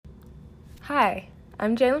Hi,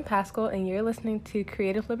 I'm Jalen Pascal, and you're listening to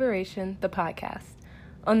Creative Liberation, the podcast.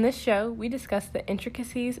 On this show, we discuss the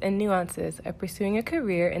intricacies and nuances of pursuing a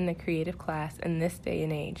career in the creative class in this day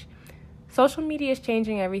and age. Social media is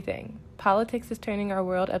changing everything. Politics is turning our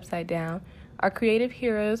world upside down. Our creative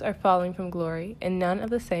heroes are falling from glory, and none of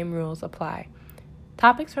the same rules apply.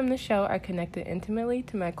 Topics from this show are connected intimately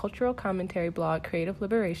to my cultural commentary blog, Creative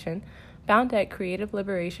Liberation, found at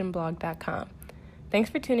creativeliberationblog.com. Thanks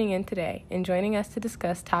for tuning in today and joining us to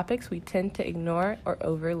discuss topics we tend to ignore or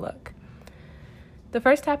overlook. The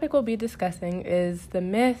first topic we'll be discussing is the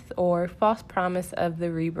myth or false promise of the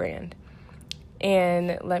rebrand.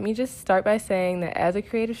 And let me just start by saying that as a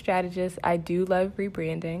creative strategist, I do love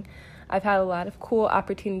rebranding. I've had a lot of cool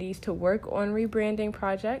opportunities to work on rebranding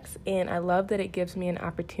projects, and I love that it gives me an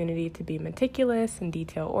opportunity to be meticulous and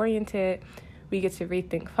detail-oriented. We get to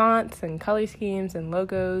rethink fonts and color schemes and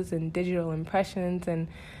logos and digital impressions, and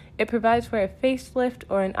it provides for a facelift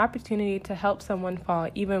or an opportunity to help someone fall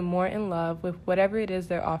even more in love with whatever it is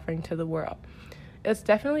they're offering to the world. It's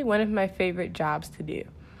definitely one of my favorite jobs to do.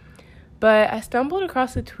 But I stumbled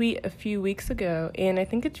across a tweet a few weeks ago, and I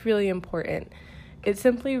think it's really important. It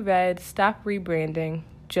simply read, "Stop rebranding,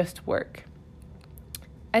 just work."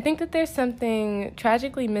 I think that there's something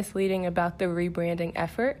tragically misleading about the rebranding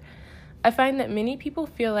effort. I find that many people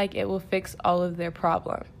feel like it will fix all of their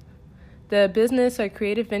problems. The business or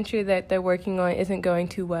creative venture that they're working on isn't going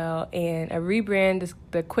too well, and a rebrand is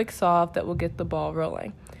the quick solve that will get the ball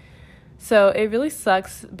rolling. So it really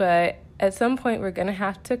sucks, but at some point we're going to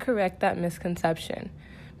have to correct that misconception,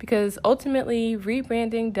 because ultimately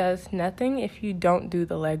rebranding does nothing if you don't do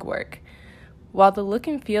the legwork. While the look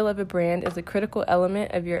and feel of a brand is a critical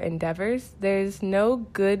element of your endeavors, there's no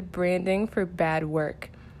good branding for bad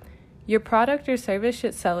work. Your product or service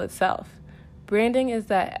should sell itself. Branding is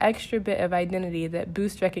that extra bit of identity that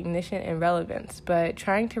boosts recognition and relevance, but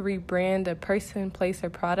trying to rebrand a person, place, or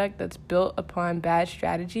product that's built upon bad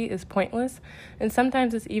strategy is pointless, and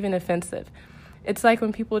sometimes it's even offensive. It's like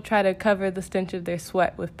when people try to cover the stench of their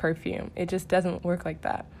sweat with perfume. It just doesn't work like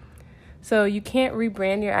that. So you can't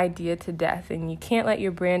rebrand your idea to death, and you can't let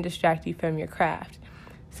your brand distract you from your craft.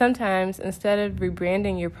 Sometimes, instead of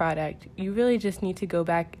rebranding your product, you really just need to go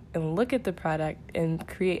back and look at the product and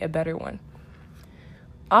create a better one.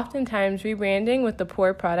 Oftentimes, rebranding with the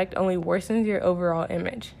poor product only worsens your overall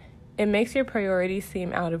image. It makes your priorities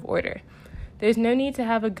seem out of order. There's no need to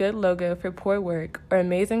have a good logo for poor work or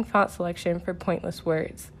amazing font selection for pointless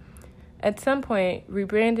words. At some point,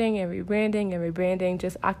 rebranding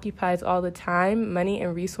just occupies all the time, money,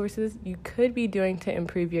 and resources you could be doing to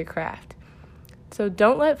improve your craft. So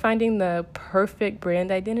don't let finding the perfect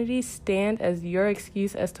brand identity stand as your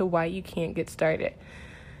excuse as to why you can't get started.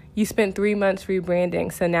 You spent 3 months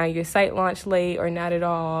rebranding, so now your site launched late or not at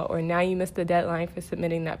all, or now you missed the deadline for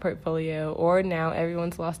submitting that portfolio, or now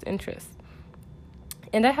everyone's lost interest.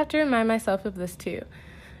 And I have to remind myself of this too.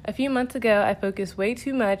 A few months ago, I focused way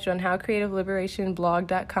too much on how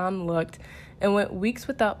creativeliberationblog.com looked and went weeks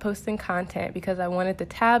without posting content because I wanted the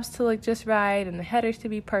tabs to look just right and the headers to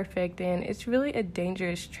be perfect, and it's really a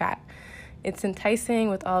dangerous trap. It's enticing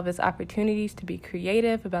with all of its opportunities to be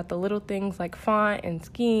creative about the little things like font and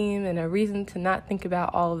scheme, and a reason to not think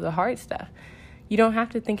about all of the hard stuff. You don't have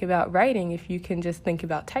to think about writing if you can just think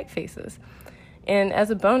about typefaces. And as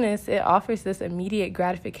a bonus, it offers this immediate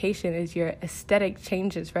gratification as your aesthetic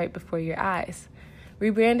changes right before your eyes.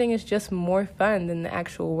 Rebranding is just more fun than the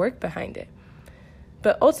actual work behind it.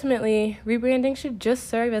 But ultimately, rebranding should just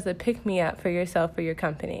serve as a pick-me-up for yourself or your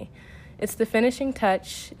company. It's the finishing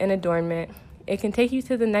touch and adornment. It can take you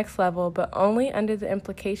to the next level, but only under the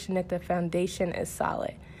implication that the foundation is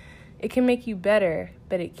solid. It can make you better,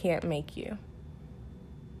 but it can't make you.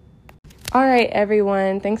 All right,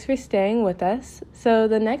 everyone, thanks for staying with us. So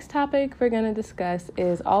the next topic we're going to discuss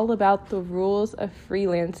is all about the rules of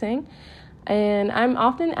freelancing. And I'm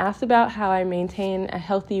often asked about how I maintain a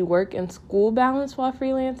healthy work and school balance while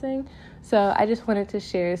freelancing. So I just wanted to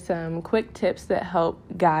share some quick tips that help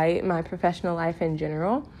guide my professional life in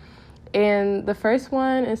general. And the first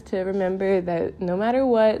one is to remember that no matter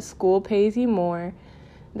what, school pays you more.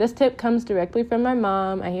 This tip comes directly from my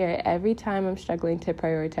mom. I hear it every time I'm struggling to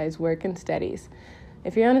prioritize work and studies.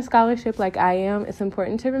 If you're on a scholarship like I am, it's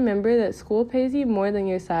important to remember that school pays you more than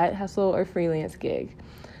your side hustle or freelance gig.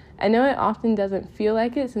 I know it often doesn't feel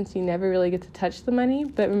like it since you never really get to touch the money,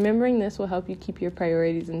 but remembering this will help you keep your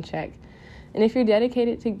priorities in check. And if you're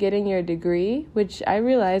dedicated to getting your degree, which I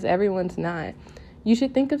realize everyone's not, you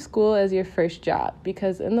should think of school as your first job,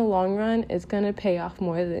 because in the long run, it's going to pay off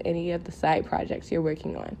more than any of the side projects you're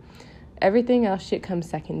working on. Everything else should come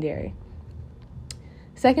secondary.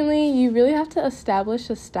 Secondly, you really have to establish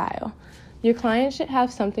a style. Your client should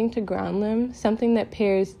have something to ground them, something that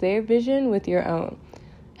pairs their vision with your own.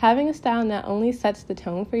 Having a style not only sets the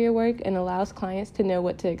tone for your work and allows clients to know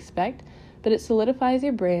what to expect, but it solidifies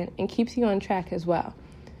your brand and keeps you on track as well.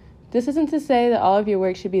 This isn't to say that all of your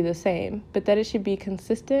work should be the same, but that it should be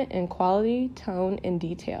consistent in quality, tone, and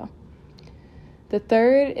detail. The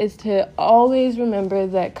third is to always remember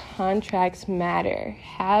that contracts matter.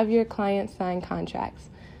 Have your clients sign contracts.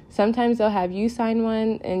 Sometimes they'll have you sign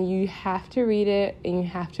one and you have to read it and you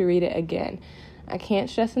have to read it again. I can't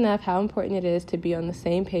stress enough how important it is to be on the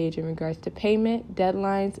same page in regards to payment,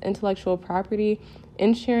 deadlines, intellectual property,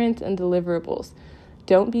 insurance, and deliverables.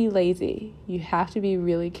 Don't be lazy. You have to be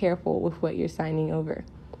really careful with what you're signing over.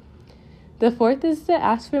 The fourth is to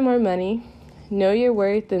ask for more money. Know your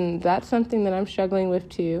worth, and that's something that I'm struggling with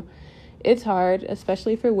too. It's hard,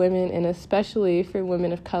 especially for women and especially for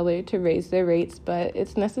women of color, to raise their rates, but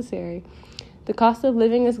it's necessary. The cost of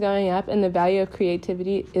living is going up and the value of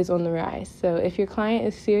creativity is on the rise. So if your client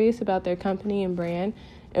is serious about their company and brand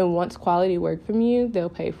and wants quality work from you, they'll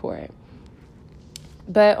pay for it.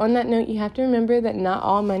 But on that note, you have to remember that not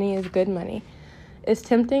all money is good money. It's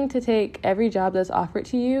tempting to take every job that's offered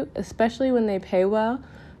to you, especially when they pay well,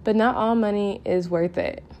 but not all money is worth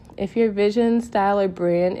it. If your vision, style, or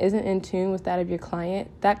brand isn't in tune with that of your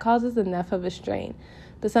client, that causes enough of a strain.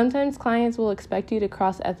 But sometimes clients will expect you to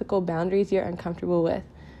cross ethical boundaries you're uncomfortable with.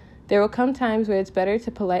 There will come times where it's better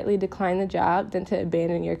to politely decline the job than to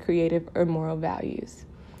abandon your creative or moral values.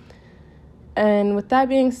 And with that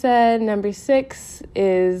being said, number 6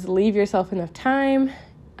 is leave yourself enough time.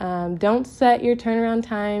 Don't set your turnaround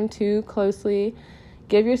time too closely.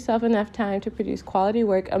 Give yourself enough time to produce quality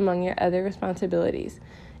work among your other responsibilities.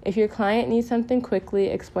 If your client needs something quickly,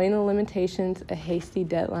 explain the limitations a hasty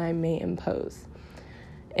deadline may impose.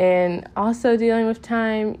 And also dealing with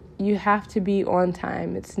time, you have to be on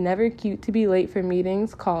time. It's never cute to be late for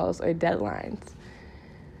meetings, calls, or deadlines.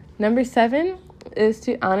 Number 7 is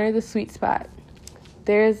to honor the sweet spot.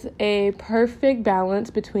 There's a perfect balance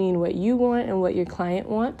between what you want and what your client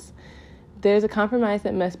wants. There's a compromise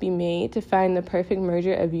that must be made to find the perfect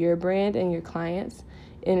merger of your brand and your clients.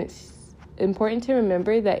 And it's important to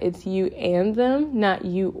remember that it's you and them, not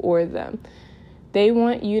you or them. They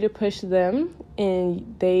want you to push them,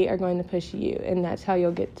 and they are going to push you. And that's how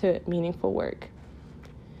you'll get to meaningful work.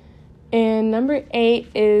 And number 8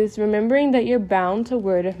 is remembering that you're bound to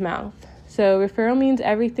word of mouth. So referral means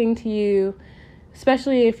everything to you,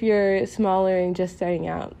 especially if you're smaller and just starting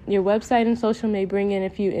out. Your website and social may bring in a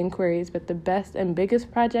few inquiries, but the best and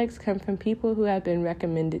biggest projects come from people who have been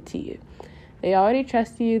recommended to you. They already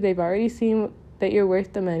trust you, they've already seen that you're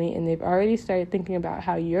worth the money, and they've already started thinking about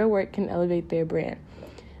how your work can elevate their brand.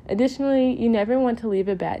 Additionally, you never want to leave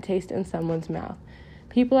a bad taste in someone's mouth.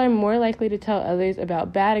 People are more likely to tell others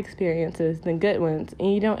about bad experiences than good ones,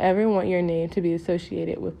 and you don't ever want your name to be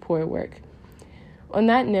associated with poor work. On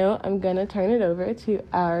that note, I'm going to turn it over to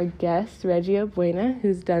our guest, Reggio Buena,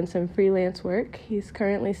 who's done some freelance work. He's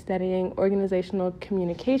currently studying organizational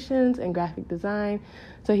communications and graphic design,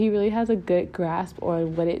 so he really has a good grasp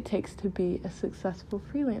on what it takes to be a successful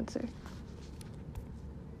freelancer.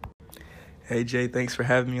 Hey, Jay, thanks for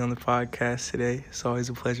having me on the podcast today. It's always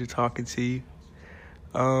a pleasure talking to you.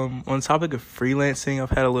 On the topic of freelancing, I've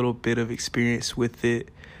had a little bit of experience with it.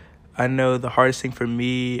 I know the hardest thing for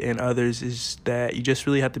me and others is that you just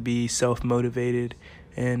really have to be self-motivated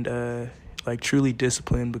and truly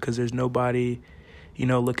disciplined, because there's nobody,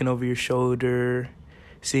 looking over your shoulder,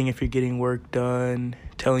 seeing if you're getting work done,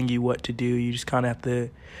 telling you what to do. You just kind of have to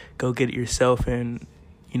go get it yourself, and,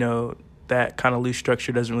 that kind of loose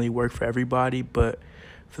structure doesn't really work for everybody, but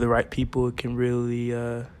for the right people, it can really,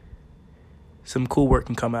 some cool work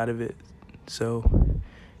can come out of it. So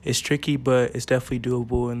it's tricky, but it's definitely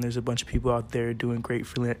doable, and there's a bunch of people out there doing great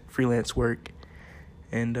freelance work.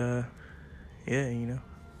 And,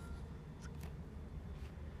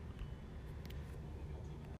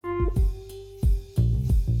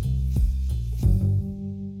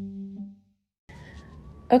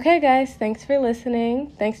 Okay, guys, thanks for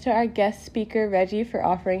listening. Thanks to our guest speaker, Reggie, for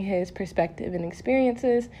offering his perspective and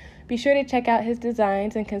experiences. Be sure to check out his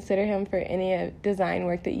designs and consider him for any design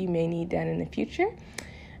work that you may need done in the future.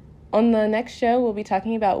 On the next show, we'll be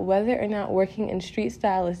talking about whether or not working in street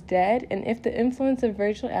style is dead and if the influence of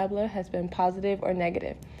Virgil Abloh has been positive or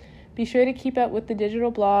negative. Be sure to keep up with the digital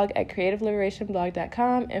blog at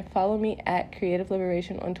creativeliberationblog.com and follow me at Creative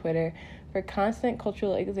Liberation on Twitter for constant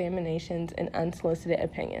cultural examinations and unsolicited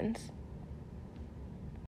opinions.